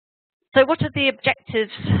So what are the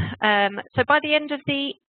objectives? So by the end of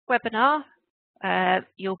the webinar,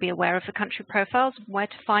 you'll be aware of the country profiles and where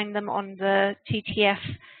to find them on the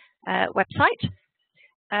TTF website.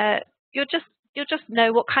 You'll just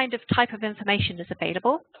know what kind of type of information is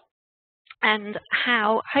available and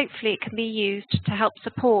how hopefully it can be used to help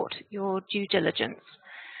support your due diligence.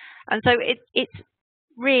 And so it's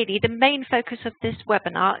really the main focus of this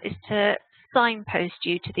webinar is to signpost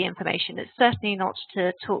you to the information. It's certainly not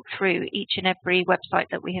to talk through each and every website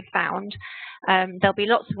that we have found. There'll be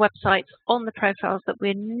lots of websites on the profiles that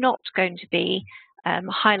we're not going to be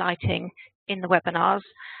highlighting in the webinars.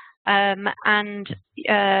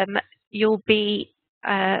 You'll be,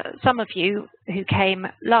 some of you who came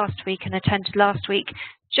last week and attended last week,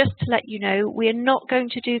 just to let you know, we're not going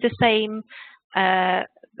to do the same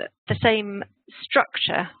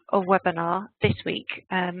structure of webinar this week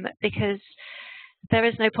because there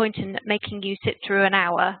is no point in making you sit through an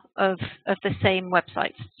hour of the same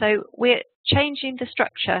websites. So we're changing the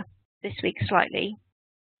structure this week slightly.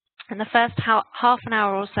 In the first half an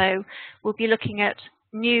hour or so, we'll be looking at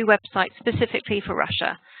new websites specifically for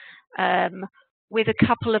Russia, with a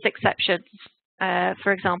couple of exceptions.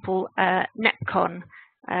 For example, NEPCON,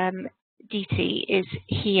 DT is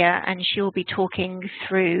here and she'll be talking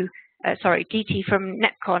through, DT from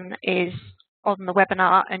NEPCON is on the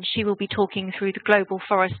webinar and she will be talking through the Global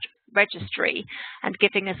Forest Registry and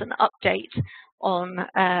giving us an update on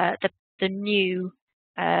the new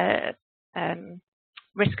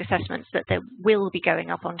risk assessments that they will be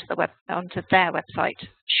going up onto their website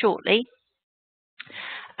shortly.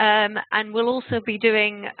 And we'll also be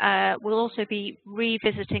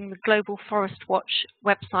revisiting the Global Forest Watch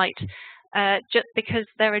website, just because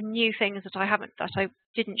there are new things that I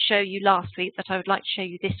didn't show you last week that I would like to show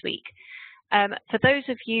you this week. For those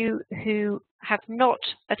of you who have not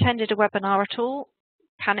attended a webinar at all,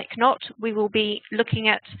 panic not. We will be looking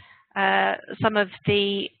at some of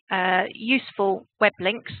the useful web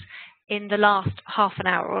links in the last half an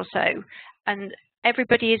hour or so, and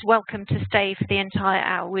everybody is welcome to stay for the entire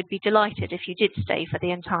hour. We'd be delighted if you did stay for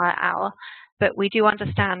the entire hour, but we do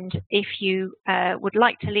understand if you would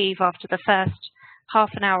like to leave after the first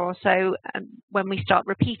half an hour or so, when we start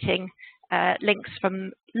repeating links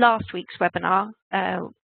from last week's webinar,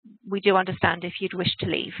 we do understand if you'd wish to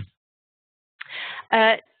leave.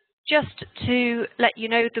 Just to let you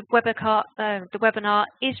know, the webinar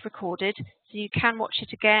is recorded, so you can watch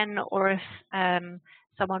it again, or if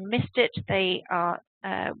someone missed it, they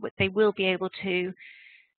will be able to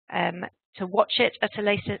watch it at a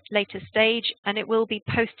later stage, and it will be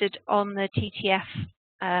posted on the TTF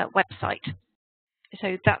website.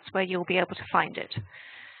 So that's where you'll be able to find it.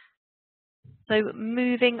 So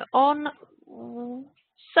moving on.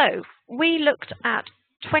 So we looked at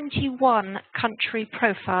 21 country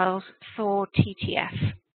profiles for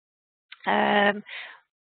TTF.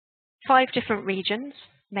 5 different regions,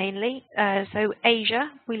 mainly. So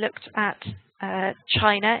Asia, we looked at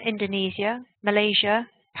China, Indonesia, Malaysia,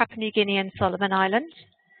 Papua New Guinea and Solomon Islands.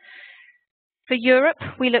 For Europe,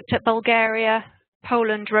 we looked at Bulgaria,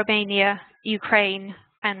 Poland, Romania, Ukraine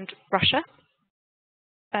and Russia.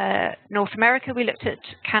 North America, we looked at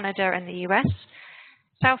Canada and the US.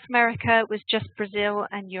 South America was just Brazil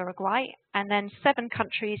and Uruguay, and then 7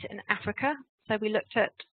 countries in Africa. So we looked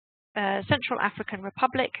at Central African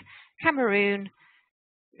Republic, Cameroon,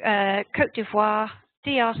 Côte d'Ivoire,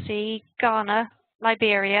 DRC, Ghana,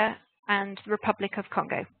 Liberia, and the Republic of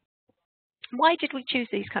Congo. Why did we choose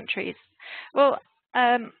these countries? Well,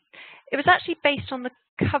 it was actually based on the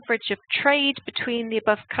coverage of trade between the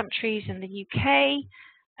above countries and the UK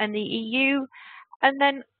and the EU,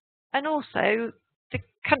 and also the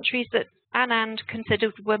countries that Anand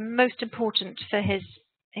considered were most important for his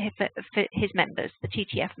members, the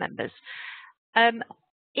TTF members.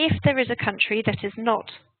 If there is a country that is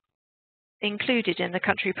not included in the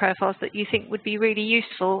country profiles that you think would be really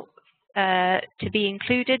useful to be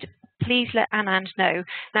included, please let Anand know.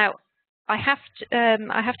 Now, I have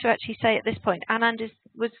to actually say at this point, Anand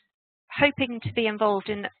was hoping to be involved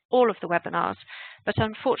in all of the webinars, but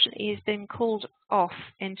unfortunately he's been called off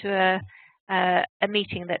into a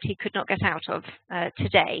meeting that he could not get out of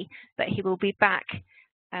today, but he will be back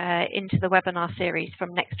into the webinar series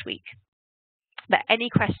from next week. But any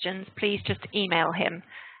questions, please just email him.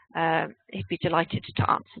 He'd be delighted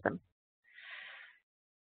to answer them.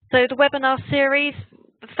 So the webinar series,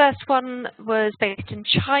 the first one was based in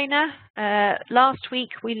China. Last week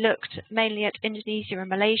we looked mainly at Indonesia and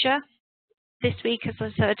Malaysia. This week, as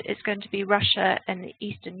I said, it's going to be Russia and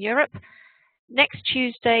Eastern Europe. Next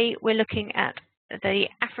Tuesday, we're looking at the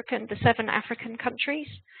 7 African countries.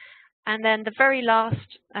 And then the very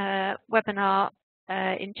last webinar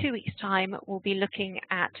in 2 weeks' time, we'll be looking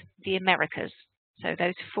at the Americas. So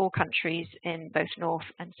those 4 countries in both North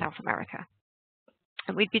and South America.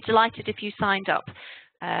 And we'd be delighted if you signed up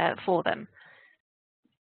for them.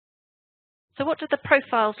 So what do the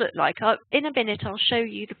profiles look like? In a minute, I'll show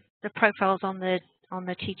you the profiles on the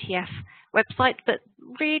TTF website, but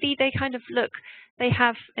really they kind of look, they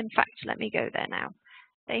have, in fact, let me go there now.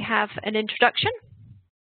 They have an introduction.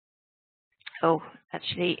 Oh,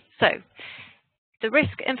 actually, so the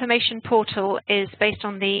risk information portal is based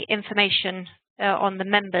on the information on the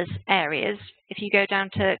members areas. If you go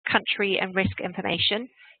down to country and risk information,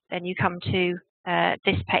 then you come to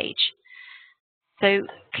this page. So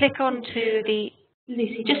click on to the...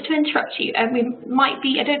 Lucy, just to interrupt you, we might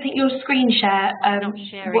be, I don't think your screen share not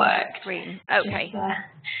sharing worked. Screen. Okay,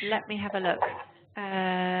 let me have a look.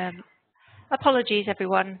 Apologies,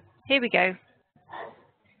 everyone. Here we go.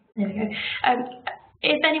 There we go.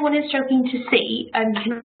 If anyone is struggling to see, you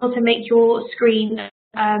can also make your screen,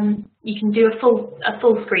 you can do a full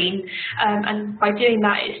screen, and by doing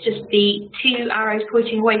that, it's just the 2 arrows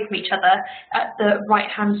pointing away from each other at the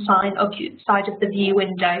right-hand side of the view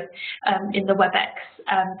window in the WebEx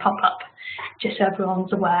pop-up, just so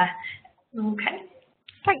everyone's aware. Okay.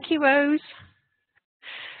 Thank you, Rose.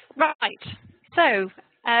 Right. So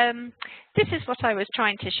this is what I was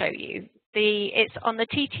trying to show you. It's on the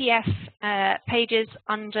TTF pages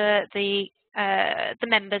under the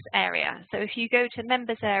members area. So if you go to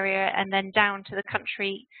members area and then down to the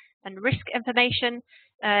country and risk information,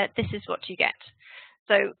 this is what you get.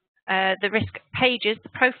 So the risk pages, the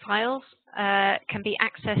profiles, can be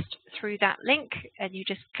accessed through that link, and you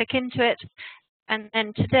just click into it. And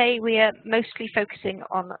then today we are mostly focusing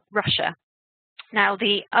on Russia. Now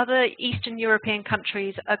the other Eastern European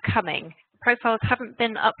countries are coming. Profiles haven't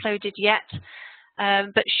been uploaded yet,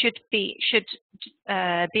 but should be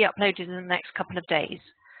uploaded in the next couple of days.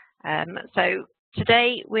 So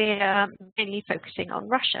today we're mainly focusing on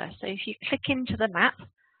Russia. So if you click into the map,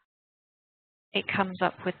 it comes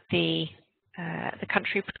up with the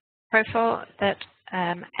country profile that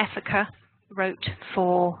Efeca wrote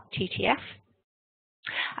for TTF,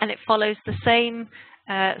 and it follows the same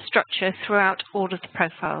structure throughout all of the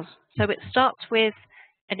profiles. So it starts with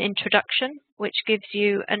an introduction, which gives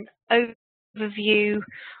you an overview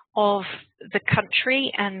of the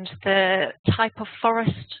country and the type of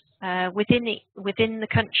forest within the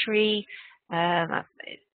country.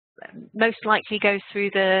 Most likely goes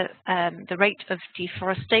through the rate of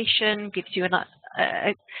deforestation, gives you an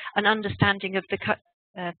understanding of the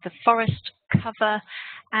forest cover,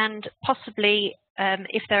 and possibly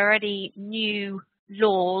if there are any new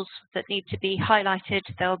laws that need to be highlighted,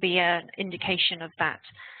 there'll be an indication of that.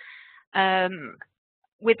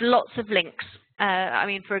 With lots of links. I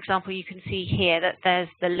mean, for example, you can see here that there's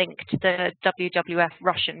the link to the WWF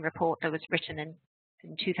Russian report that was written in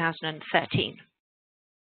 2013.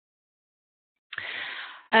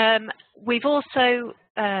 We've also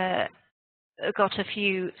got a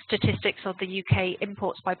few statistics of the UK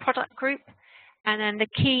imports by product group, and then the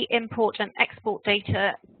key import and export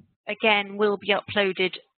data again will be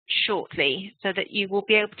uploaded shortly, so that you will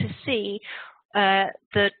be able to see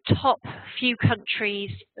the top few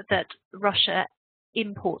countries that Russia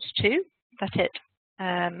imports to, that it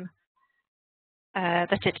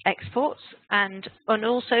exports, and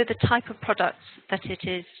also the type of products that it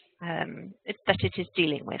is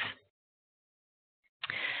dealing with.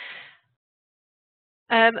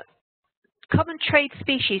 Common trade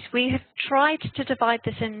species. We have tried to divide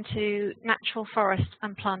this into natural forests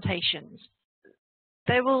and plantations.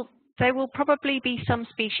 There will probably be some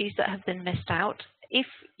species that have been missed out. If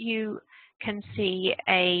you can see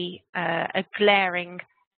a glaring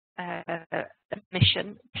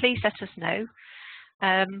omission, please let us know.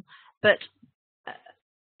 But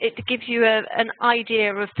it gives you an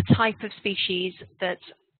idea of the type of species that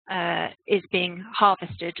is being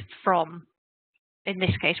harvested from, in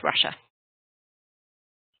this case, Russia.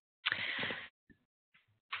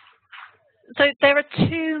 So there are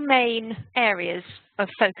 2 main areas of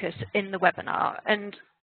focus in the webinar, and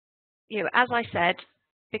as I said,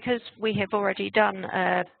 because we have already done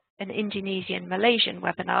an Indonesian Malaysian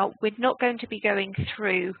webinar, we're not going to be going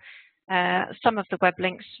through some of the web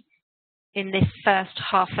links in this first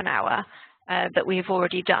half an hour that we have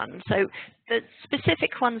already done. So the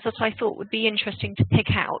specific ones that I thought would be interesting to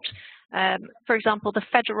pick out, for example, the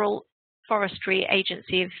Federal Forestry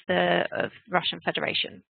Agency of the Russian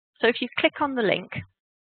Federation. So if you click on the link,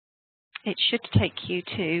 it should take you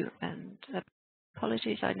to, and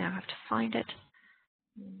apologies, I now have to find it,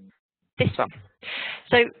 this one.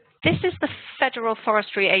 So this is the Federal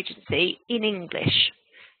Forestry Agency in English.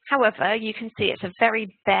 However, you can see it's a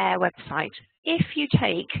very bare website. If you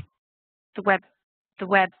take the web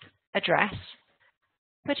address,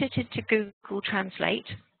 put it into Google Translate.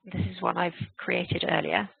 This is one I've created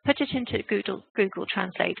earlier. Put it into Google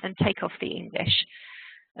Translate and take off the English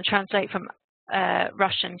and translate from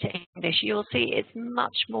Russian to English. You'll see it's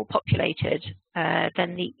much more populated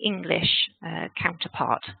than the English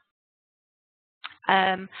counterpart.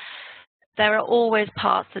 There are always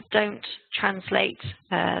parts that don't translate,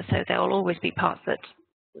 so there will always be parts that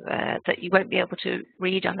you won't be able to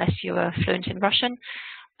read unless you are fluent in Russian.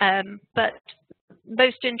 But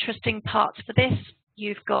most interesting parts for this,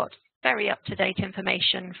 you've got very up-to-date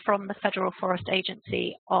information from the Federal Forest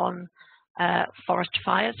Agency on forest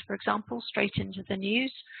fires, for example, straight into the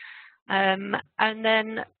news. And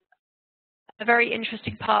then a very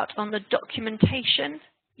interesting part on the documentation.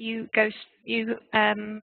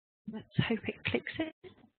 Let's hope it clicks it.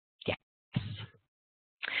 Yes.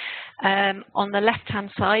 On the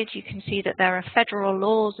left-hand side, you can see that there are federal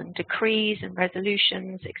laws and decrees and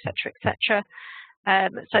resolutions, etc., etc.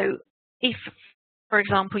 So if, for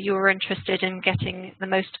example, you were interested in getting the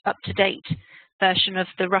most up-to-date version of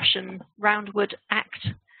the Russian Roundwood Act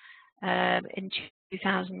in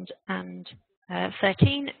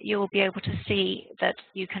 2013, you'll be able to see that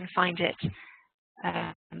you can find it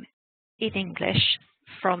in English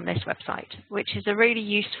from this website, which is a really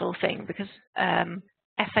useful thing because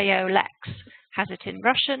FAO Lex has it in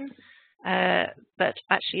Russian, but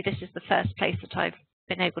actually this is the first place that I've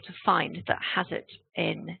been able to find that has it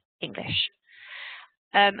in English.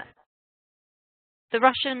 The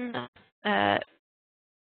Russian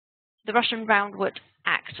Roundwood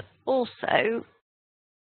Act also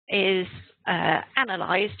is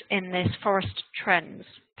analysed in this Forest Trends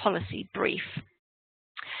Policy Brief.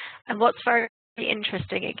 And what's very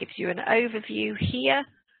interesting, it gives you an overview here,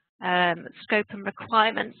 scope and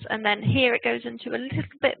requirements, and then here it goes into a little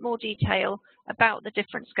bit more detail about the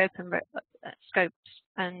different scopes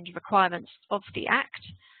and requirements of the Act.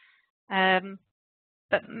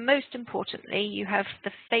 But most importantly, you have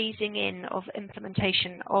the phasing in of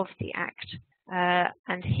implementation of the Act.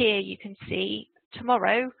 And here you can see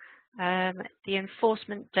tomorrow the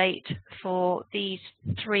enforcement date for these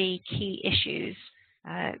 3 key issues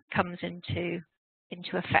comes into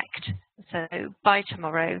effect. So by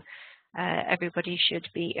tomorrow, everybody should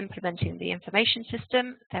be implementing the information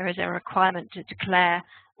system. There is a requirement to declare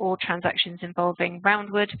all transactions involving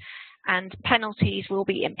roundwood, and penalties will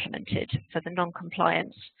be implemented for the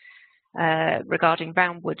non-compliance regarding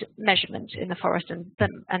roundwood measurement in the forest and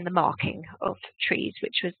the marking of trees,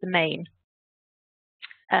 which was the main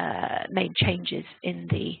changes in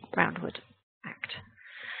the Roundwood Act.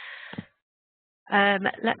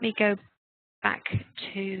 Let me go back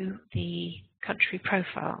to the country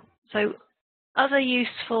profile. So other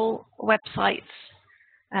useful websites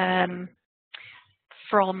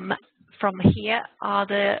from here are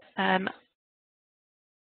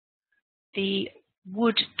the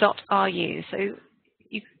wood.ru. So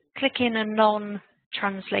you click in a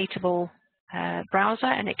non-translatable browser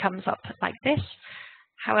and it comes up like this.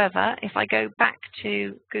 However, if I go back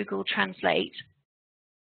to Google Translate,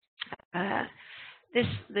 this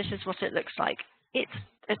is what it looks like. It's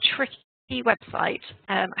a tricky website.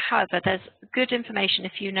 However, there's good information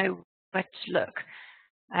if you know where to look.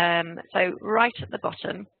 So right at the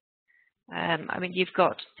bottom, I mean, you've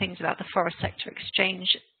got things about the Forest Sector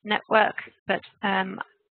Exchange Network, but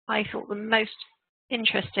I thought the most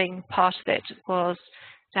interesting part of it was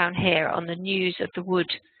down here on the news of the wood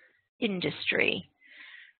industry.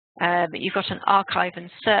 You've got an archive and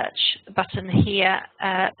search button here,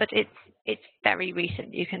 but it's very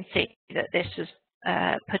recent. You can see that this was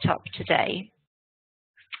put up today.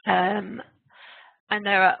 And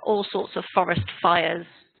there are all sorts of forest fires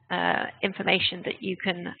information that you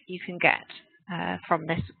can get from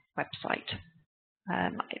this website.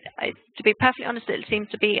 To be perfectly honest, it seems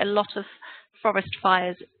to be a lot of forest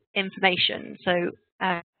fires information. So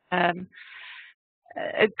a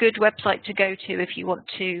good website to go to if you want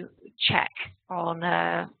to check on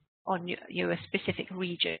your specific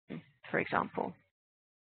region, for example.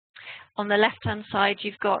 On the left-hand side,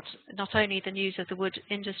 you've got not only the news of the wood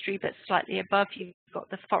industry, but slightly above, you've got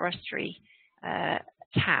the forestry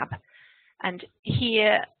tab. And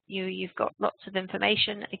here you've got lots of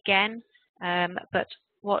information again, but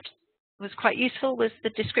what was quite useful was the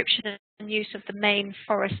description and use of the main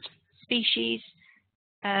forest species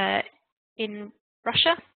in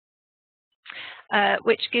Russia,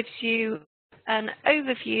 which gives you an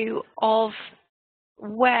overview of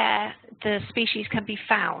where the species can be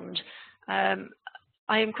found.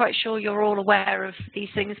 I am quite sure you're all aware of these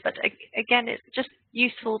things, but again, it's just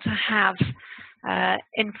useful to have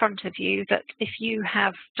in front of you that if you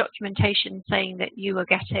have documentation saying that you are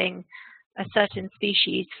getting a certain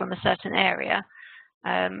species from a certain area,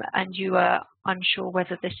 and you are unsure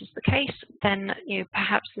whether this is the case, then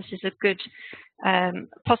perhaps this is a good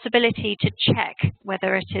possibility to check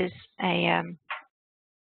whether it is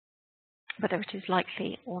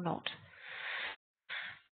likely or not.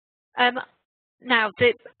 Now,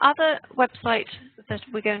 the other website that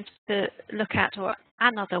we're going to look at, or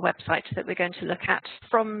another website that we're going to look at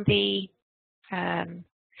from the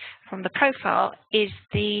profile, is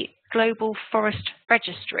the Global Forest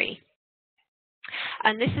Registry.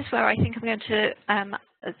 And this is where I think I'm going to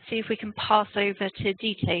see if we can pass over to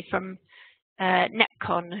Dite from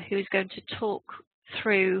NEPCON, who is going to talk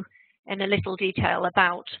through in a little detail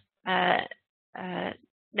about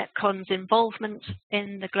NEPCON's involvement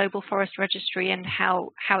in the Global Forest Registry and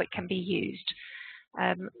how it can be used.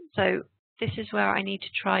 So this is where I need to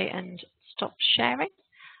try and stop sharing.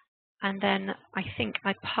 And then I think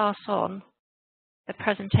I pass on the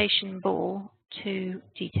presentation ball to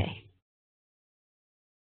Dite.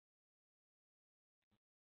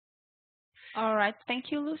 All right,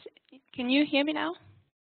 thank you, Lucy. Can you hear me now?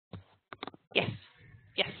 Yes.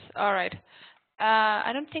 Yes, all right.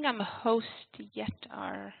 I don't think I'm a host yet,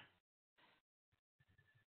 or...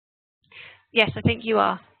 Yes, I think you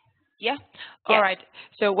are. Yeah? All right.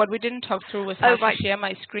 So what we didn't talk through was how to share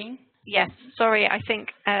my screen. Yes, sorry, I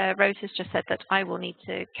think Rose has just said that I will need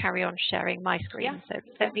to carry on sharing my screen, so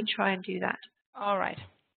let me try and do that. All right.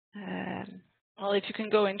 Well, if you can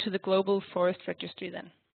go into the Global Forest Registry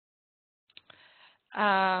then.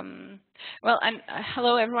 Well,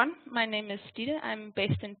 hello everyone. My name is Dite. I'm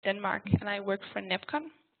based in Denmark, and I work for NEPCON.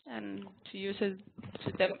 And to you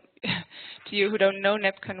who don't know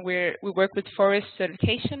NEPCON, we work with forest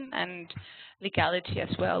certification and legality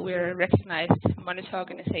as well. We're a recognized monitor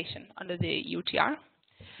organization under the UTR,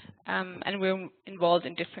 and we're involved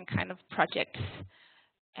in different kind of projects.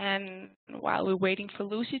 And while we're waiting for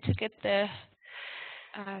Lucy to get the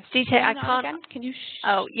Dite, I can't. Again, can you?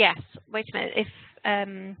 Oh yes. Wait a minute. If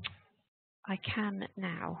I can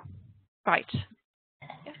now. Right.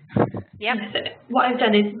 Yeah. So what I've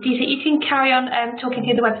done is, Dite, you can carry on talking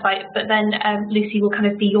through the website, but then Lucy will kind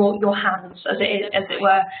of be your hands, as it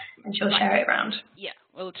were, and she'll share it around. Yeah,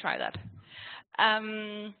 we'll try that.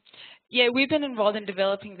 Yeah, we've been involved in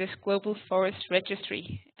developing this Global Forest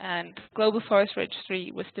Registry, and Global Forest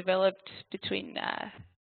Registry was developed between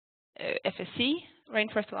FSC,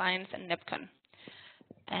 Rainforest Alliance, and NEPCON.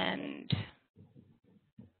 And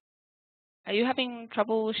are you having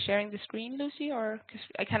trouble sharing the screen, Lucy, or because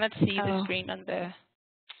I cannot see the screen on the?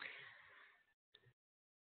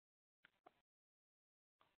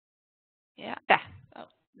 Yeah. Oh,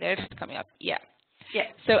 there it's coming up. Yeah.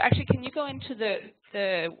 Yeah. So actually, can you go into the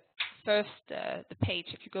first the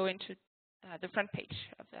page? If you go into the front page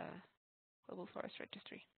of the Global Forest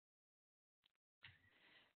Registry,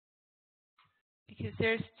 because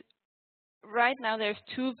right now there's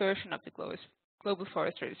two versions of the Global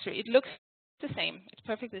Forest Registry. It looks the same. It's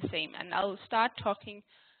perfectly the same. And I'll start talking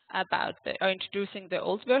about introducing the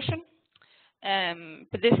old version.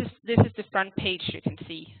 But this is the front page you can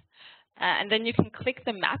see. And then you can click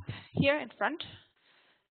the map here in front,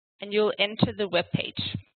 and you'll enter the web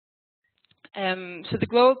page. So the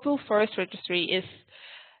Global Forest Registry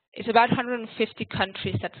is about 150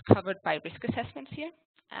 countries that's covered by risk assessments here.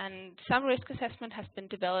 And some risk assessment has been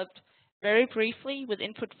developed very briefly with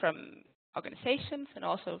input from organizations and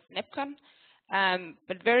also NEPCON,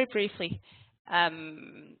 but very briefly,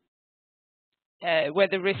 where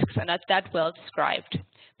the risks are not that well described.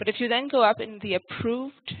 But if you then go up in the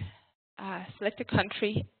approved, select a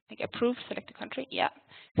country, like approved, select a country, yeah,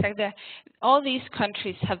 exactly. All these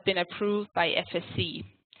countries have been approved by FSC.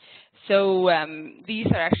 So these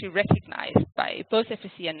are actually recognized by both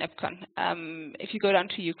FSC and NEPCON. If you go down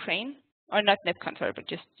to Ukraine, or not NEPCON, sorry, but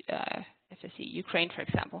just FSC, Ukraine, for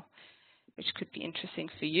example, which could be interesting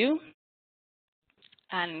for you,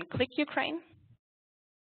 and click Ukraine.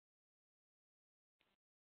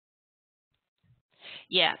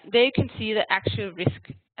 Yeah, there you can see the actual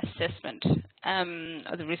risk assessment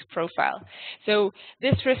or the risk profile. So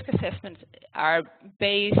this risk assessments are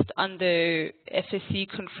based on the FSC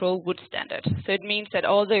control wood standard. So it means that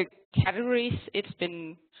all the categories it's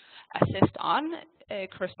been assessed on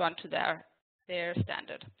correspond to their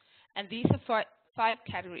standard. And these are five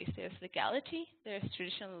categories. There's legality, there's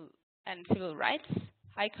traditional and civil rights,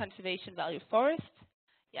 high conservation value forest,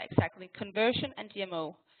 yeah, exactly, conversion, and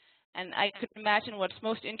GMO. And I could imagine what's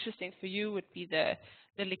most interesting for you would be the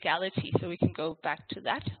legality. So we can go back to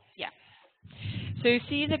that. Yeah. So you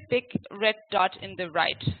see the big red dot in the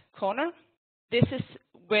right corner. This is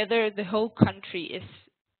whether the whole country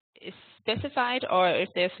is specified or if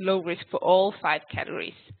there's low risk for all 5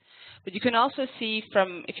 categories. But you can also see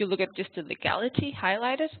from, if you look at just the legality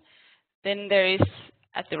highlighted, then there is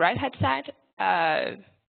at the right-hand side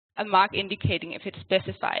a mark indicating if it's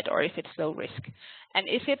specified or if it's low risk. And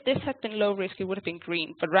if this had been low risk, it would have been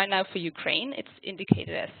green. But right now for Ukraine, it's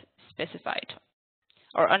indicated as specified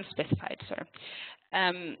or unspecified, sorry.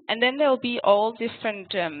 And then there will be all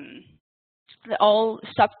different, all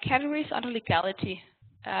subcategories under legality.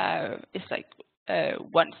 It's like 10,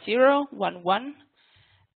 11.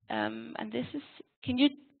 And this is, can you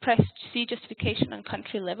press C justification on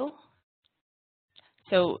country level?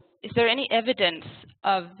 So is there any evidence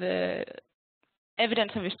of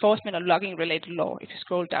enforcement of logging related law? If you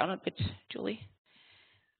scroll down a bit, Julie.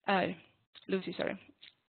 Lucy, sorry.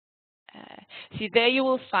 See, there you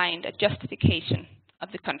will find a justification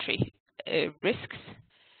of the country risks.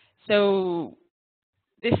 So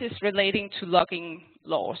this is relating to logging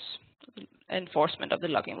laws, enforcement of the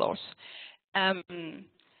logging laws. And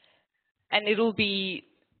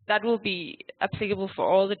that will be applicable for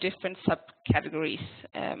all the different subcategories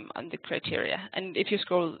on the criteria. And if you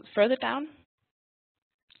scroll further down,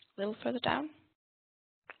 a little further down,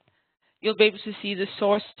 you'll be able to see the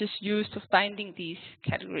sources used for finding these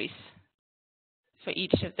categories. For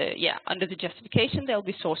each of the, under the justification, there'll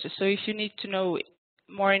be sources. So if you need to know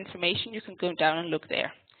more information, you can go down and look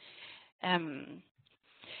there.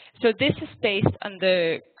 So this is based on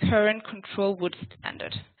the current control wood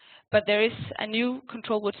standard. But there is a new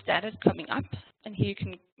control wood standard coming up. And here you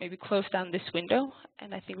can maybe close down this window.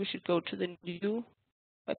 And I think we should go to the new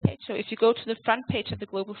webpage. So if you go to the front page of the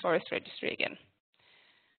Global Forest Registry again.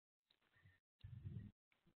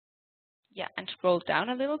 Yeah, and scroll down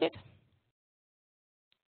a little bit.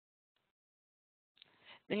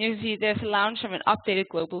 Then you see there's a launch of an updated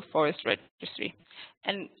Global Forest Registry.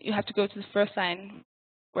 And you have to go to the first line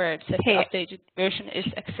where it says the updated version is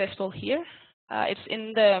accessible here. It's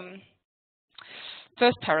in the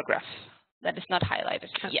first paragraph that is not highlighted.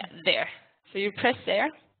 Okay. Yeah, there. So you press there.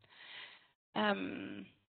 And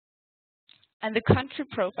the country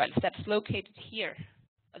profiles that's located here,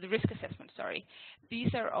 the risk assessment, sorry,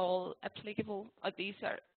 these are all applicable, or these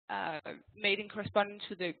are made in correspondence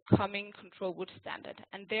to the coming control wood standard.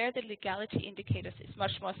 And there the legality indicators is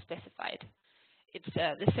much more specified. It's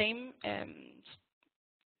the same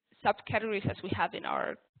subcategories as we have in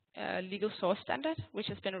our legal source standard, which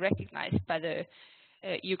has been recognized by the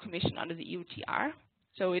EU Commission under the EUTR.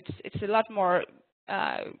 So it's a lot more,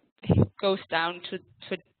 goes down to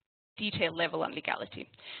detail level on legality.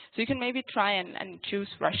 So you can maybe try and choose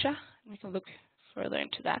Russia. We can look further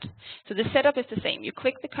into that. So the setup is the same. You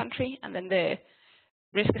click the country and then the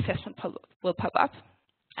risk assessment will pop up.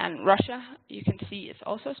 And Russia, you can see, is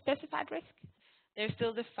also specified risk. There's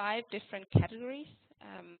still the 5 different categories,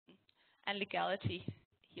 and legality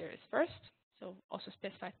here is first, so also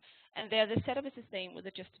specified. And there the setup is the same with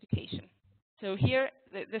the justification. So here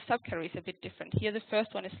the subcategory is a bit different. Here the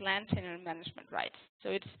first one is land tenure and management rights. So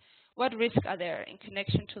it's what risks are there in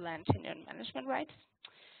connection to land tenure and management rights.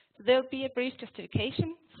 So there'll be a brief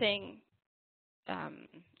justification saying,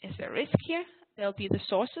 is there risk here? There'll be the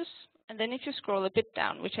sources. And then if you scroll a bit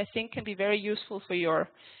down, which I think can be very useful for your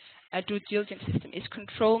due diligence system, is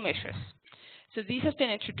control measures. So these have been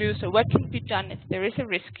introduced. So what can be done if there is a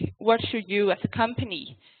risk? What should you as a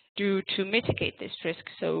company do to mitigate this risk?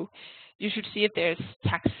 So you should see if there's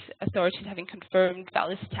tax authorities having confirmed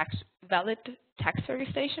valid tax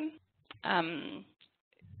registration.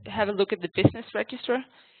 Have a look at the business register,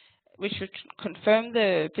 which should confirm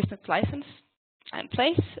the business license in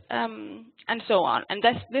place, and so on. And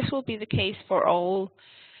this will be the case for all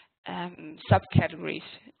subcategories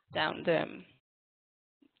down the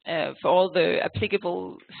for all the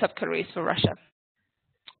applicable subcategories for Russia.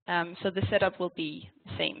 So the setup will be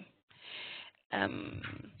the same.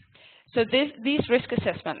 So these risk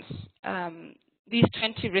assessments, these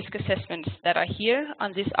 20 risk assessments that are here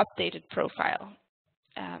on this updated profile,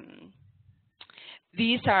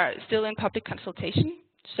 these are still in public consultation,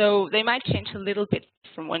 so they might change a little bit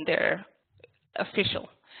from when they're official.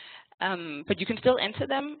 But you can still enter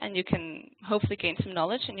them, and you can hopefully gain some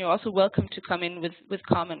knowledge, and you're also welcome to come in with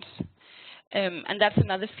comments. And that's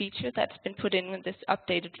another feature that's been put in with this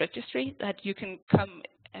updated registry, that you can come,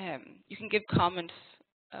 you can give comments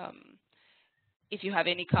if you have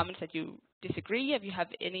any comments that you disagree, if you have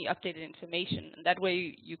any updated information, and that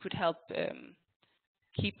way you could help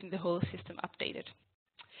keeping the whole system updated.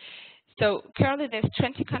 So currently there's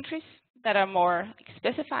 20 countries that are more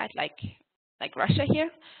specified, like Russia here,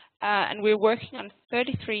 and we're working on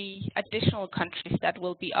 33 additional countries that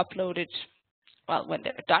will be uploaded, well, when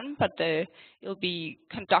they're done, but it'll be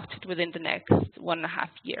conducted within the next 1.5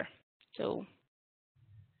 years. So,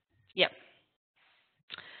 yeah.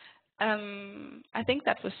 I think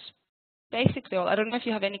that was basically all. I don't know if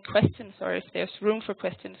you have any questions or if there's room for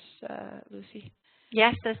questions, Lucy.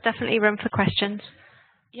 Yes, there's definitely room for questions.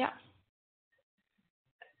 Yeah.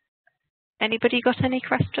 Anybody got any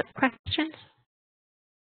questions?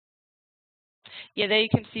 Yeah, there you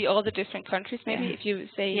can see all the different countries. Maybe if you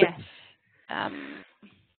say yes,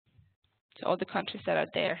 so all the countries that are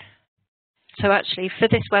there. So actually, for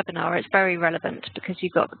this webinar, it's very relevant because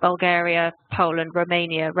you've got Bulgaria, Poland,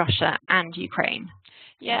 Romania, Russia, and Ukraine.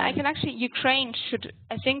 Yeah, I can actually. Ukraine should.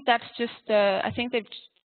 I think that's just. I think they've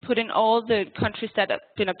put in all the countries that have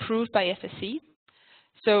been approved by FSC.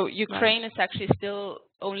 So Ukraine is actually still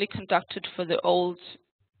only conducted for the old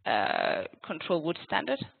control wood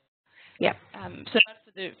standard. Yeah. So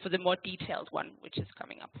not for the more detailed one, which is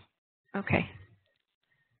coming up. Okay.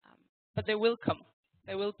 But there will come.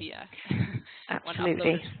 There will be a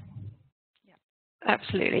Absolutely. one uploaded. Yeah.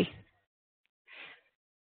 Absolutely.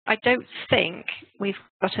 I don't think we've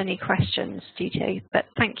got any questions, DJ, but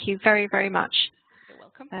thank you very, very much. You're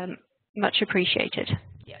welcome. Much appreciated.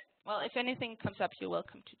 Yeah. Well, if anything comes up, you're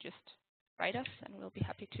welcome to just write us, and we'll be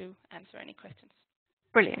happy to answer any questions.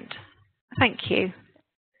 Brilliant. Thank you.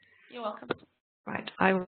 You're welcome. Right,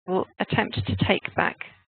 I will attempt to take back.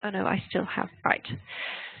 Oh no, I still have. Right.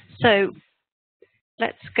 So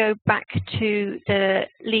let's go back to the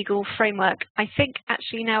legal framework. I think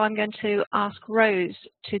actually now I'm going to ask Rose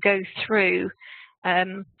to go through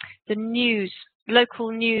the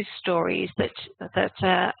local news stories that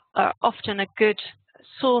are often a good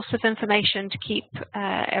source of information to keep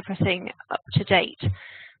everything up to date.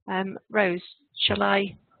 Rose, shall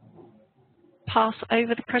I pass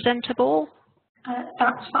over the presenter ball?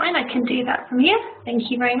 That's fine, I can do that from here. Thank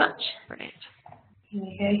you very much. Brilliant. Here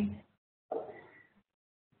we go.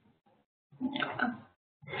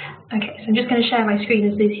 Okay, so I'm just going to share my screen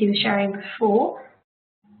as Lucy was sharing before.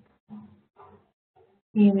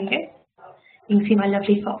 Here we go. You can see my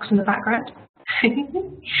lovely fox in the background.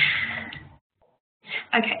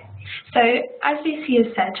 Okay, so as Lucy has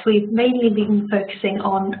said, we've mainly been focusing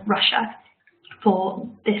on Russia for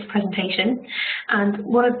this presentation, and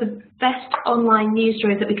one of the best online news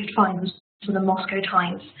stories that we could find was from the Moscow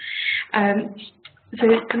Times. So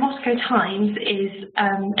the Moscow Times is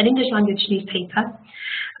an English language newspaper,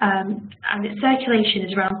 and its circulation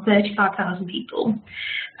is around 35,000 people,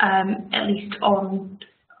 at least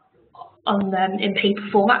in paper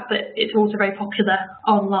format, but it's also very popular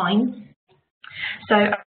online. So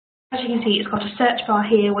as you can see, it's got a search bar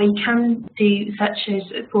here where you can do searches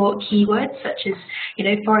for keywords such as,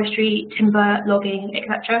 forestry, timber, logging,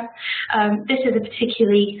 etc. This is a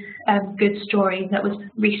particularly good story that was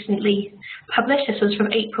recently published. This was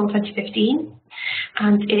from April 2015,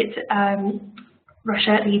 and it's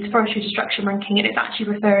Russia leads forestry destruction ranking, and it's actually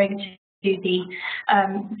referring to the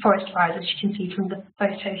forest fires, as you can see from the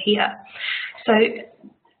photo here. So,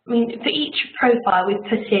 for each profile we've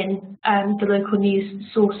put in the local news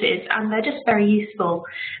sources, and they're just very useful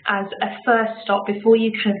as a first stop before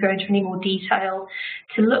you kind of go into any more detail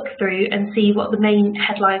to look through and see what the main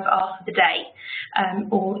headlines are for the day,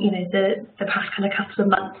 or the past kind of couple of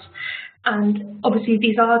months. And obviously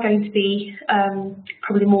these are going to be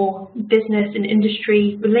probably more business and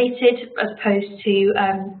industry related, as opposed to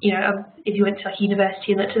if you went to like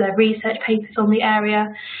university and looked at their research papers on the area.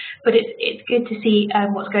 But it's good to see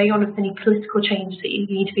what's going on with any political change that you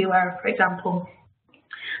need to be aware of, for example.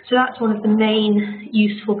 So that's one of the main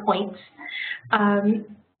useful points.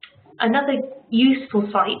 Another useful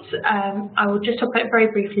site, I will just talk about it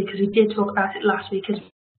very briefly because we did talk about it last week as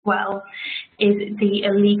well, is the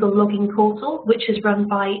illegal logging portal, which is run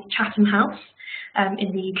by Chatham House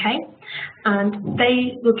in the UK, and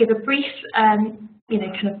they will give a brief, kind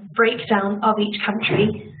of breakdown of each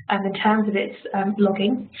country in terms of its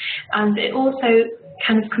logging, and it also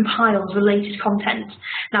kind of compiles related content.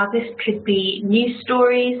 Now, this could be news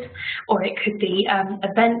stories, or it could be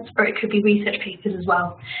events, or it could be research papers as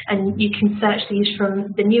well. And you can search these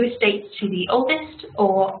from the newest dates to the oldest,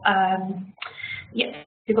 or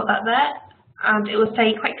you've got that there, and it will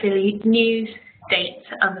say quite clearly news, date,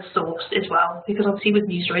 and the source as well, because obviously with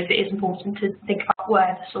news stories it is important to think about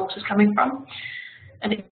where the source is coming from.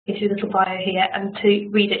 And it gives you a little bio here, and to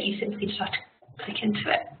read it you simply just have to click into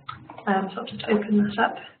it. So I'll just open this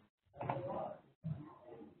up.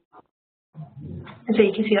 And so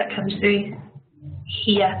you can see that comes through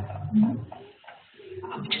here.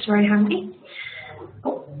 which is very handy.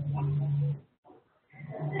 Oh.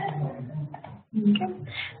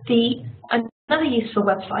 Okay. Another useful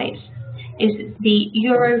website is the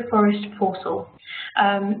Euroforest portal.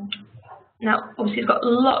 Now, obviously, it's got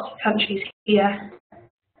lots of countries here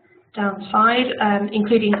downside,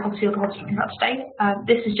 including obviously the ones we're talking about today.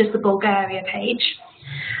 This is just the Bulgaria page,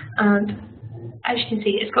 and as you can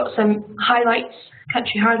see, it's got some highlights,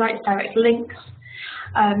 country highlights, direct links,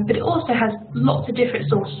 but it also has lots of different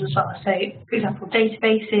sources as well. So, for example,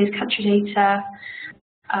 databases, country data.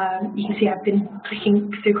 You can see I've been clicking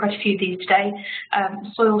through quite a few of these today.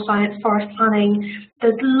 Soil science, forest planning.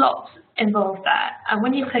 There's lots involved there, and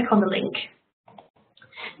when you click on the link,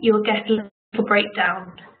 you'll get a little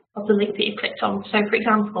breakdown of the link that you've clicked on. So, for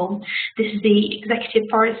example, this is the Executive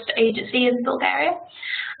Forest Agency in Bulgaria,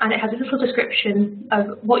 and it has a little description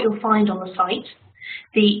of what you'll find on the site,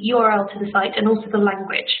 the URL to the site, and also the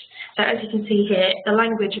language. So, as you can see here, the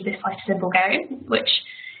language of this site is in Bulgarian, which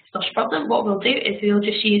is not a problem. What we'll do is we'll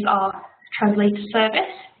just use our translator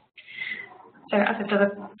service. So, as I've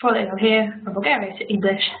done, I've brought it on here from Bulgarian to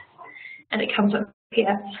English, and it comes up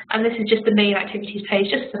here. And this is just the main activities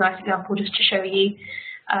page, just a nice example, just to show you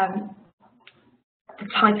the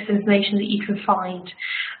type of information that you can find.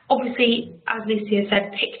 Obviously, as Lucia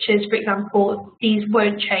said, pictures, for example, these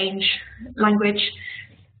won't change language,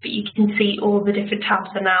 but you can see all the different tabs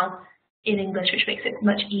are now in English, which makes it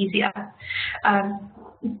much easier.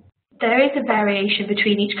 There is a variation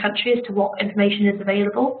between each country as to what information is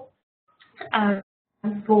available.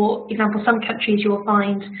 For example, some countries you will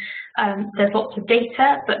find there's lots of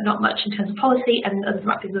data, but not much in terms of policy, and others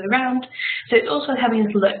might be the way around. So it's also having a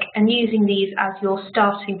look and using these as your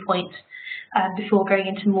starting point before going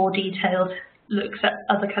into more detailed looks at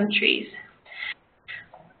other countries.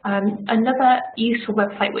 Another useful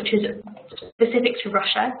website which is specific to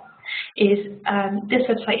Russia is this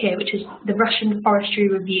website here, which is the Russian Forestry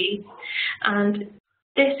Review. And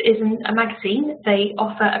this is a magazine. They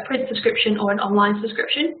offer a print subscription or an online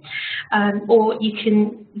subscription, or you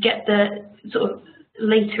can get the sort of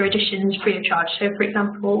later editions free of charge. So, for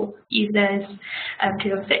example, there's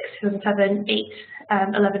 2006, 2007, 8,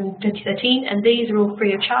 11, 2013, and these are all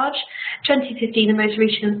free of charge. 2015, the most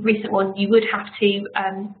recent one, you would have to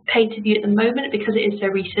pay to view at the moment because it is so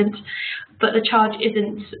recent, but the charge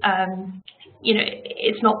isn't,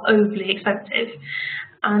 it's not overly expensive.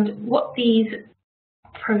 And what these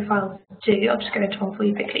profiles do, I'll just go into one for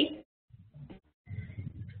you quickly.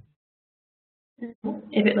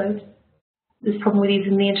 If it loads, there's a problem with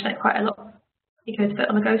using the internet quite a lot. It goes a bit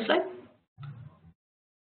on the go slow.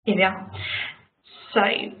 Here we are. So,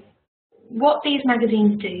 what these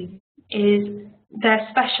magazines do is they're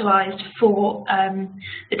specialised for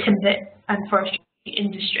the timber and forestry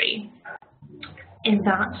industry, in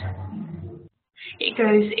that it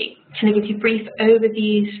kind of gives you brief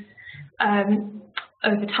overviews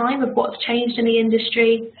over time of what's changed in the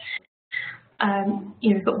industry.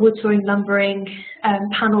 We've got wood sawing, lumbering,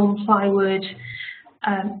 panel and plywood,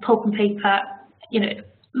 pulp and paper.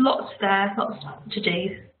 Lots there, lots to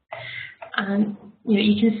do. And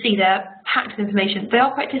you can see they're packed with information. They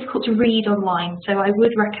are quite difficult to read online, so I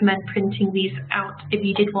would recommend printing these out if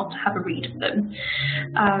you did want to have a read of them.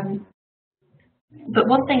 But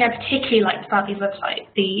one thing I particularly liked about these websites,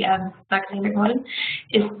 the magazine regarding,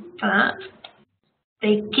 is that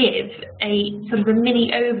they give a sort of a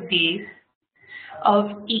mini overview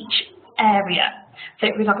of each area. So,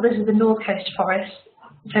 for example, this is the North Coast Forest,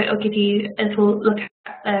 so it'll give you a little look at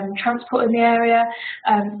transport in the area,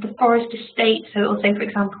 the forest estate, so it'll say, for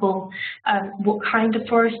example, what kind of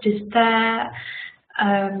forest is there.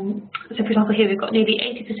 So, for example, here we've got nearly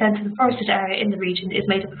 80% of the forested area in the region is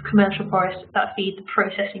made up of commercial forests that feed the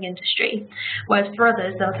processing industry, whereas for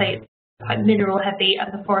others they'll say it's quite mineral heavy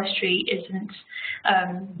and the forestry isn't,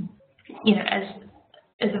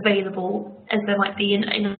 as available as there might be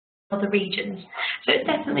in other regions. So it's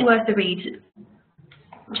definitely worth a read,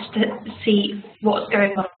 just to see what's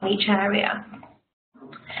going on in each area.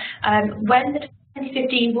 When the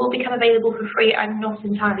 2015 will become available for free, I'm not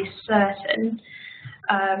entirely certain.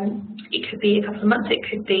 It could be a couple of months, it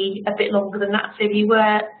could be a bit longer than that. So if you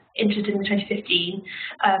were interested in the 2015,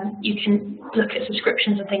 you can look at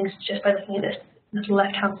subscriptions and things just by looking at this little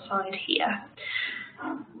left-hand side here.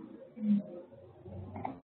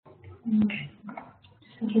 Okay,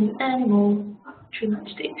 thinking any more which we like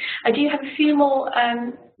to do. I do have a few more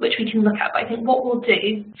which we can look at, but I think what we'll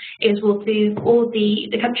do is we'll do all the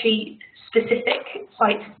country-specific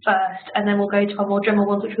sites first, and then we'll go to our more general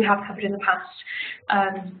ones which we have covered in the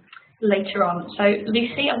past later on. So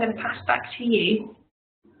Lucy, I'm going to pass back to you.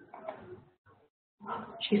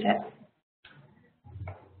 she said.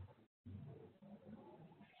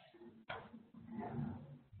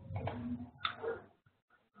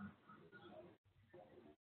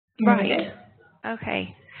 Right.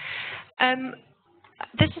 Okay.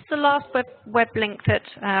 This is the last web link that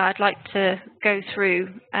I'd like to go through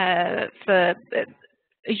for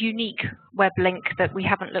a unique web link that we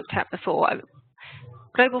haven't looked at before.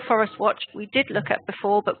 Global Forest Watch we did look at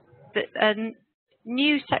before, but the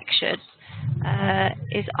new section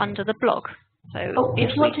is under the blog. So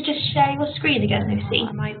if you want to just share your screen again, Lucy.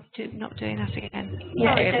 Am I not doing that again?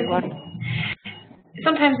 Yeah, sorry, everyone.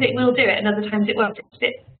 Sometimes it will do it, and other times it won't. It's a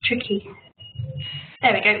bit tricky.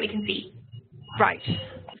 There we go. We can see. Right.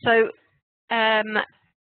 So,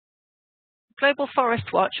 Global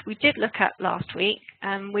Forest Watch we did look at last week,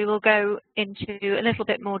 and we will go into a little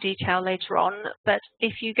bit more detail later on. But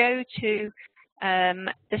if you go to,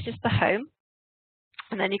 this is the home,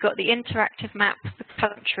 and then you've got the interactive map for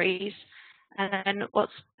countries, and then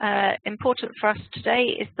what's important for us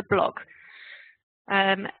today is the blog.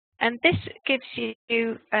 And this gives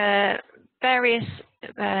you various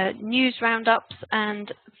news roundups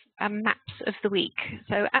and maps of the week.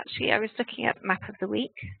 So actually I was looking at map of the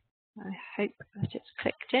week. I hope that it's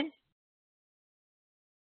clicked in.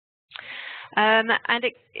 And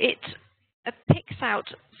it picks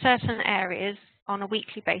out certain areas on a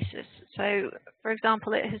weekly basis. So, for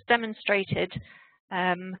example, it has demonstrated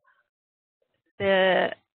that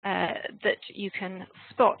you can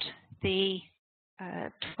spot the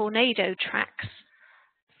tornado tracks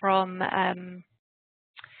from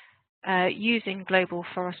using Global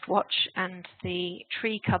Forest Watch and the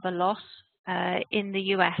tree cover loss in the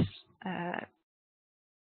US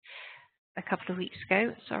a couple of weeks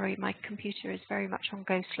ago. Sorry, my computer is very much on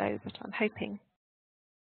go slow, but I'm hoping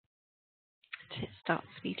to start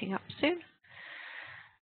speeding up soon.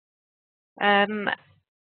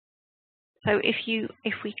 So if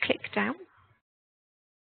we click down,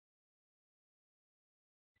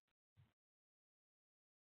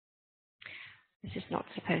 this is not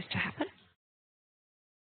supposed to happen.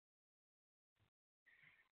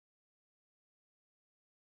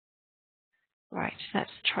 Right, let's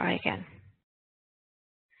try again.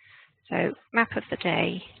 So map of the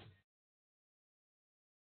day.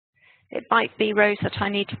 It might be, Rose, that I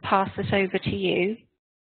need to pass this over to you.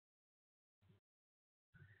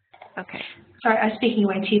 Okay. Sorry, I was speaking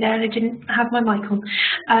away to you there and I didn't have my mic on.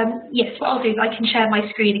 Yes, what I'll do is I can share my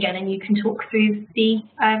screen again and you can talk through the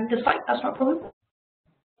site. That's not a problem.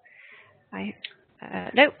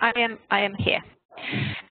 No, I am here.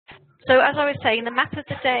 So as I was saying, the map of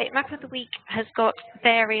the day, map of the week has got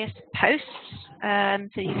various posts.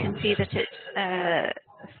 So you can see that it's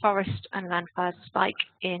forest and landfire spike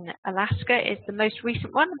in Alaska is the most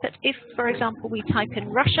recent one. But if, for example, we type in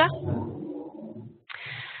Russia,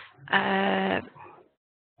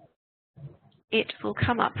 it will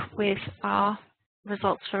come up with our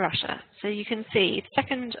results for Russia. So you can see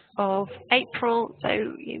 2nd of April,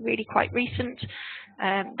 so really quite recent,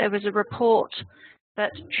 there was a report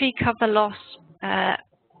that tree cover loss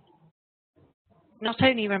not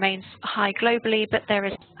only remains high globally, but there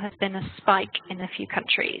has been a spike in a few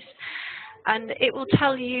countries. And it will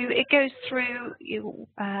tell you, it goes through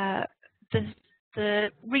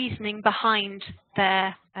the reasoning behind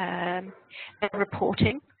their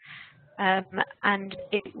reporting, and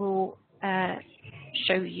it will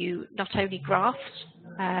show you not only graphs,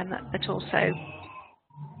 but also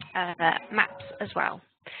maps as well.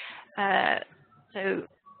 So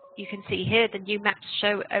you can see here the new maps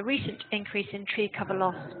show a recent increase in tree cover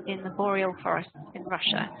loss in the boreal forests in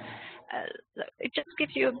Russia. It just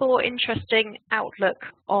gives you a more interesting outlook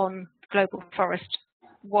on Global Forest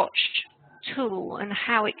Watch tool and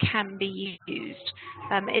how it can be used.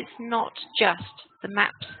 It's not just the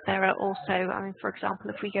maps. There are also, I mean, for example,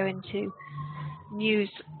 if we go into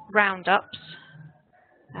news roundups,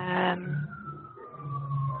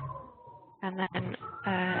 and then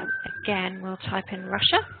again we'll type in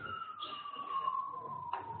Russia.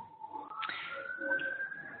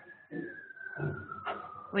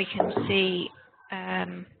 We can see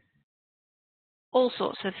all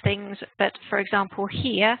sorts of things, but for example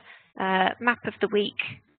here, map of the week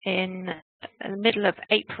in the middle of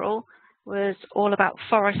April was all about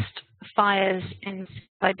forest fires in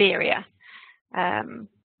Siberia.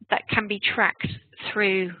 That can be tracked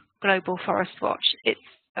through Global Forest Watch. It's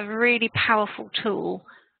a really powerful tool,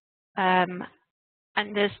 and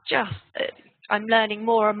there's just, I'm learning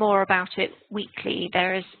more and more about it weekly.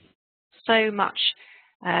 There is so much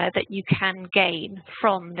that you can gain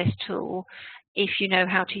from this tool if you know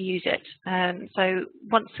how to use it. So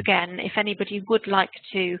once again, if anybody would like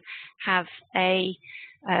to have a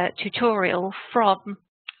tutorial from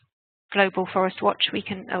Global Forest Watch,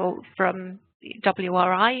 or from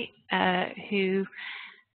WRI, who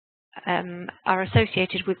are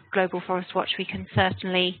associated with Global Forest Watch, we can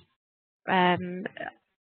certainly ask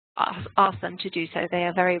them to do so. They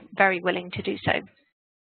are very, very willing to do so.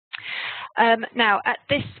 Now, at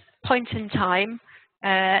this point in time,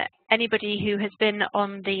 anybody who has been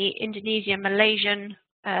on the Indonesia-Malaysian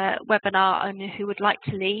webinar and who would like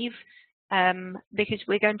to leave, because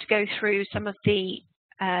we're going to go through some of the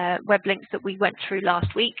web links that we went through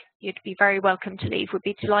last week, you'd be very welcome to leave. We'd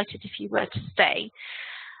be delighted if you were to stay.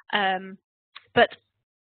 But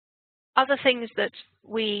other things that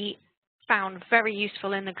we found very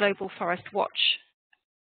useful in the Global Forest Watch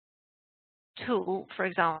tool, for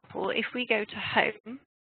example, if we go to Home,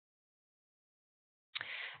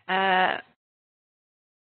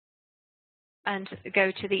 and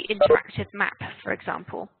go to the interactive map, for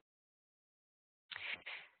example,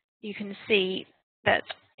 you can see that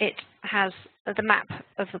it has the map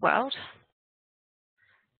of the world.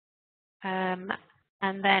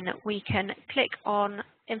 And then we can click on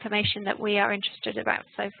information that we are interested about.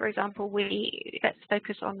 So, for example, let's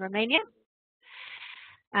focus on Romania.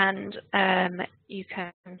 And you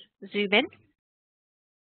can zoom in.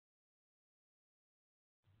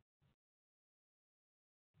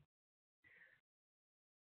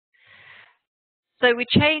 So we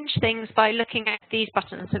change things by looking at these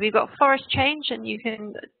buttons. So we've got forest change, and you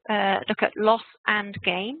can look at loss and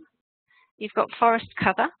gain. You've got forest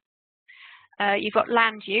cover. You've got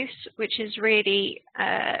land use, which is really,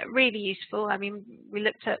 really useful. I mean, we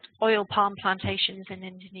looked at oil palm plantations in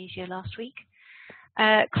Indonesia last week.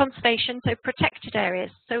 Conservation, so protected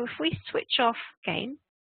areas. So if we switch off gain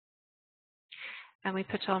and we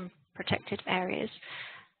put on protected areas,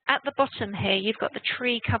 at the bottom here, you've got the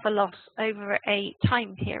tree cover loss over a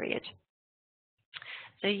time period.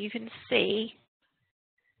 So you can see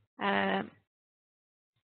how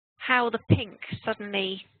the pink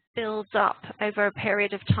suddenly builds up over a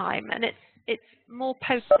period of time, and it's more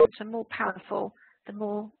potent and more powerful the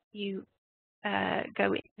more you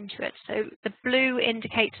go into it. So the blue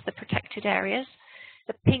indicates the protected areas.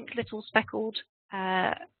 The pink little speckled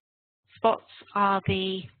spots are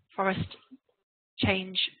the forest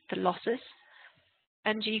change, the losses.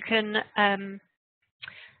 And you can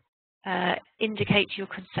indicate your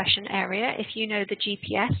concession area. If you know the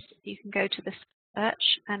GPS, you can go to the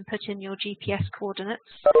search and put in your GPS coordinates,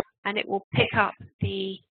 and it will pick up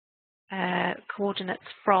the coordinates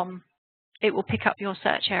from, it will pick up your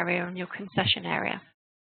search area and your concession area.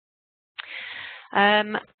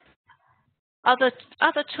 Other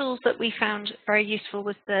tools that we found very useful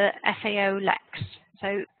was the FAO Lex.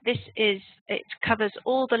 So this it covers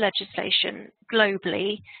all the legislation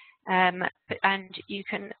globally, and you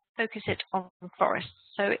can focus it on forests.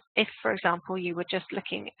 So if, for example, you were just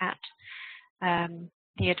looking at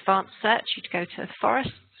the advanced search, you'd go to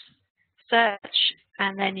forests, search,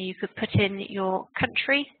 and then you could put in your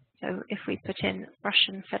country. So if we put in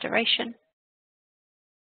Russian Federation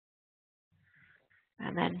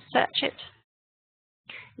and then search it,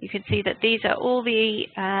 you can see that these are all the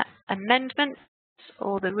amendments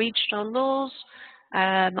or the regional laws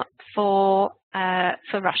for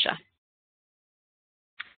Russia.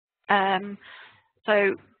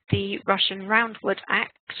 So the Russian Roundwood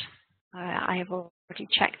Act, I have already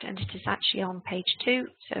checked, and it is actually on page 2.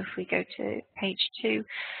 So if we go to page 2,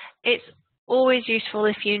 it's always useful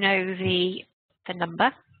if you know the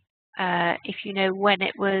number, if you know when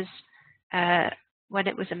it was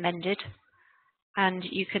amended, and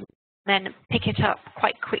you can then pick it up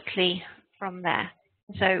quite quickly from there.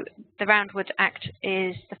 So the Roundwood Act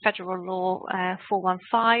is the federal law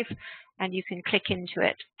 415, and you can click into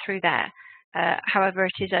it through there. However,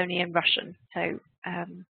 it is only in Russian, so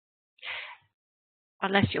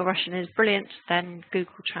unless your Russian is brilliant, then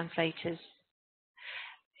Google Translate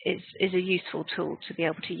is a useful tool to be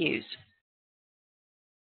able to use.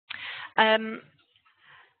 I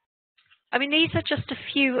mean, these are just a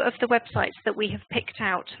few of the websites that we have picked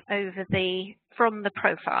out from the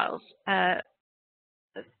profiles that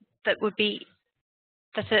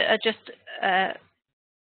are just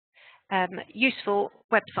useful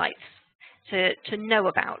websites to know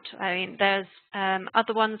about. I mean, there's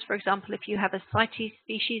other ones, for example, if you have a CITES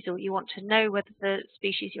species or you want to know whether the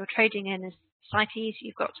species you're trading in is CITES,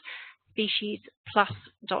 you've got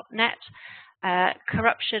speciesplus.net.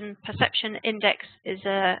 Corruption Perception Index is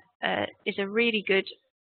a really good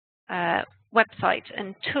website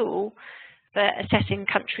and tool for assessing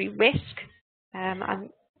country risk.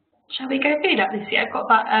 Shall we go through that, Lucy? I've got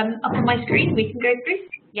that up on my screen. We can go through.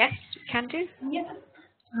 Yes, we can do. Yeah.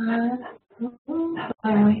 Where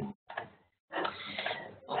are we?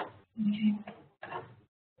 Okay.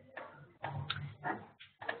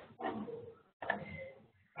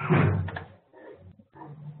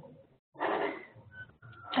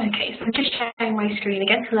 Okay, so I'm just sharing my screen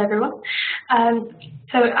again. Hello, everyone.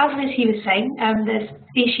 So as Lucy was saying, there's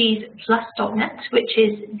speciesplus.net, which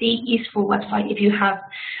is the useful website if you have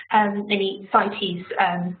any CITES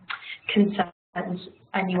concerns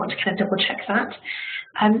and you want to kind of double check that.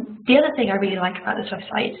 The other thing I really like about this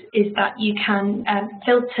website is that you can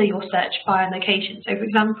filter your search by location. So for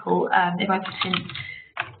example, if I put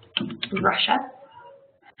in Russia,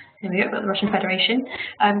 there we go, got the Russian Federation.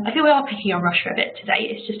 I think we are picking on Russia a bit today.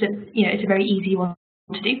 It's just it's a very easy one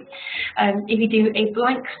to do. If you do a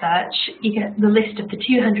blank search, you get the list of the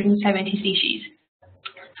 270 species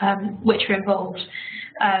which are involved,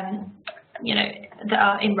 that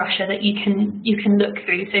are in Russia that you can look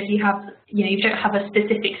through. So if you have, you don't have a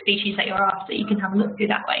specific species that you're after, you can have a look through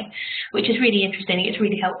that way, which is really interesting. It's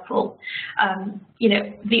really helpful.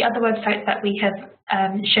 The other websites that we have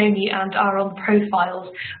shown you and are on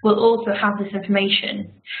profiles will also have this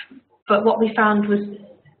information. But what we found was,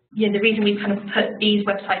 the reason we kind of put these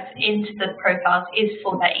websites into the profiles is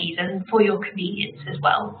for their ease and for your convenience as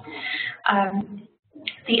well.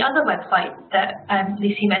 The other website that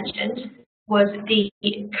Lucy mentioned was the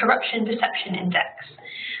Corruption Perception Index,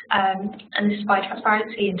 and this is by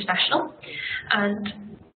Transparency International. And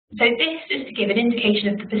so this is to give an indication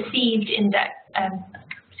of the perceived index,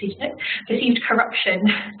 perceived corruption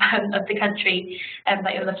of the country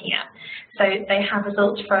that you're looking at. So they have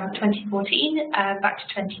results from 2014 back to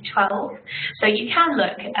 2012. So you can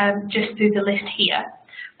look just through the list here,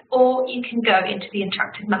 or you can go into the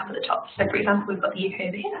interactive map at the top. So for example, we've got the UK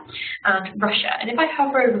over here and Russia. And if I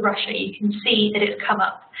hover over Russia, you can see that it's come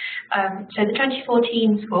up. So the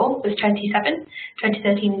 2014 score was 27,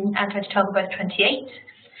 2013 and 2012 were both 28.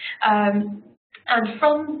 And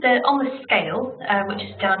from on the scale, which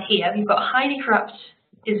is down here, we've got highly corrupt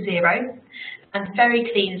is 0 and very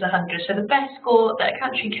clean is 100. So the best score that a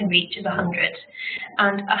country can reach is 100.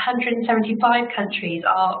 And 175 countries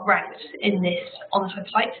are ranked on this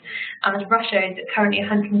website, and Russia is currently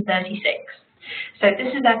 136. So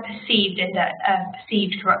this is their perceived index.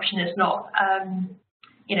 Perceived corruption is not,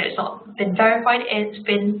 it's not been verified.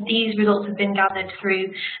 These results have been gathered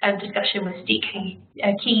through discussion with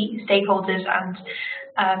key stakeholders and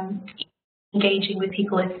engaging with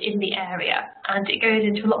people in the area, and it goes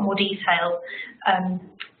into a lot more detail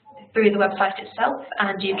through the website itself,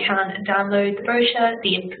 and you can download the brochure,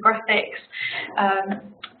 the infographics.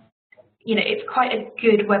 It's quite a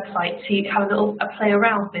good website to have a play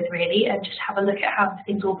around with, really, and just have a look at how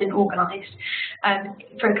things all been organised.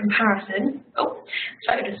 For a comparison,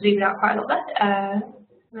 sorry, I just zoomed out quite a lot there.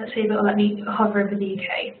 Let's see if it'll let me hover over the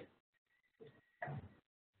UK.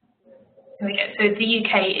 There we go. So the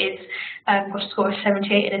UK is got a score of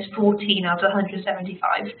 78 and is 14 out of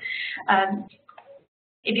 175.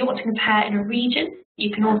 If you want to compare in a region,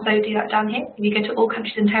 you can also do that down here. If you go to all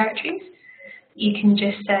countries and territories, you can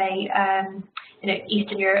just say,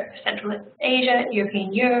 Eastern Europe, Central Asia,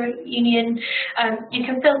 European Union. You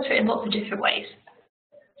can filter it in lots of different ways.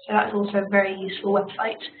 So that's also a very useful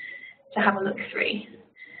website to have a look through.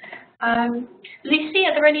 Lucy,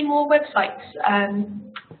 are there any more websites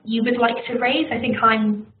you would like to raise? I think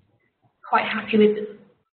I'm quite happy with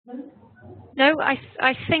them. No, I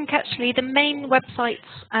think actually the main websites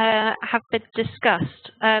have been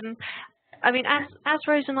discussed. I mean, as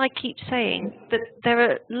Rose and I keep saying, that there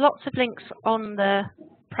are lots of links on the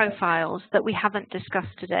profiles that we haven't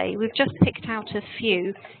discussed today. We've just picked out a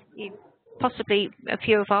few, possibly a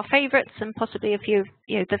few of our favourites and possibly a few of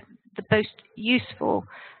the most useful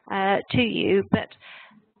to you. But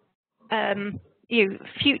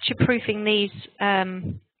future-proofing these.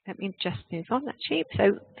 Let me just move on, actually.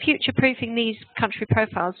 So future-proofing these country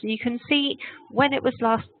profiles, you can see when it was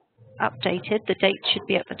last updated. The date should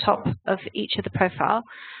be at the top of each of the profile.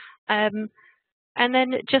 And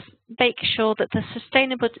then just make sure that the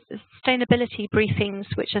sustainability briefings,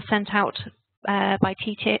 which are sent out by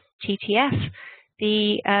TTF,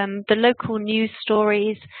 the local news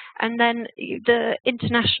stories, and then the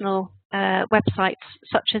international websites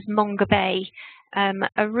such as Monga Bay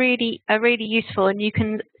are really useful, and you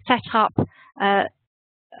can set up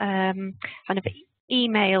kind of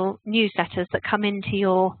email newsletters that come into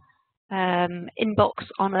your inbox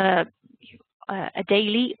on a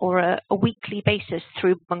daily or a weekly basis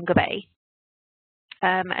through Monga Bay.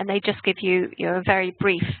 And they just give you a very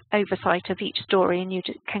brief oversight of each story, and you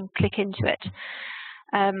can click into it.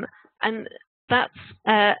 And that's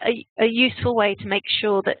a useful way to make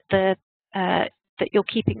sure that the that you're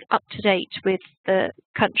keeping up to date with the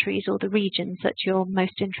countries or the regions that you're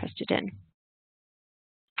most interested in.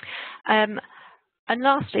 And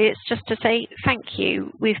lastly, it's just to say thank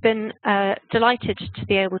you. We've been delighted to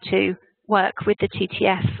be able to work with the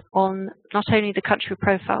TTF on not only the country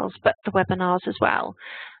profiles, but the webinars as well.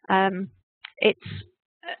 It's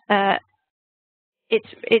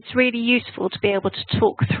really useful to be able to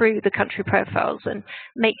talk through the country profiles and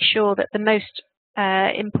make sure that the most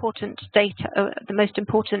important data, the most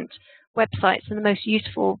important websites and the most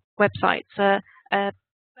useful websites are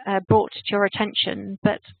brought to your attention.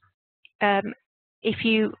 But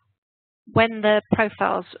when the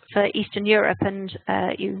profiles for Eastern Europe and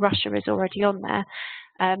Russia is already on there,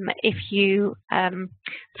 if you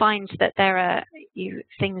find that there are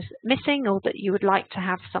things missing or that you would like to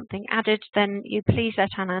have something added, then you please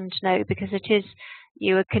let Anand know, because it is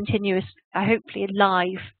a continuous, hopefully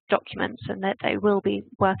live documents, and that they will be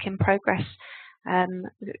work in progress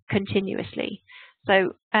continuously.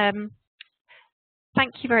 So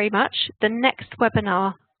thank you very much. The next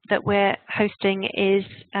webinar that we're hosting is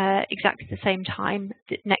exactly the same time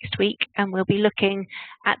next week, and we'll be looking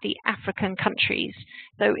at the African countries.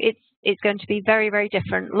 So it's going to be very, very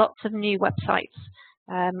different, lots of new websites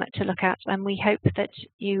to look at, and we hope that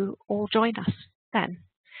you all join us then.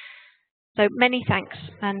 So many thanks,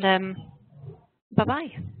 and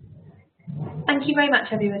bye-bye. Thank you very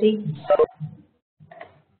much, everybody.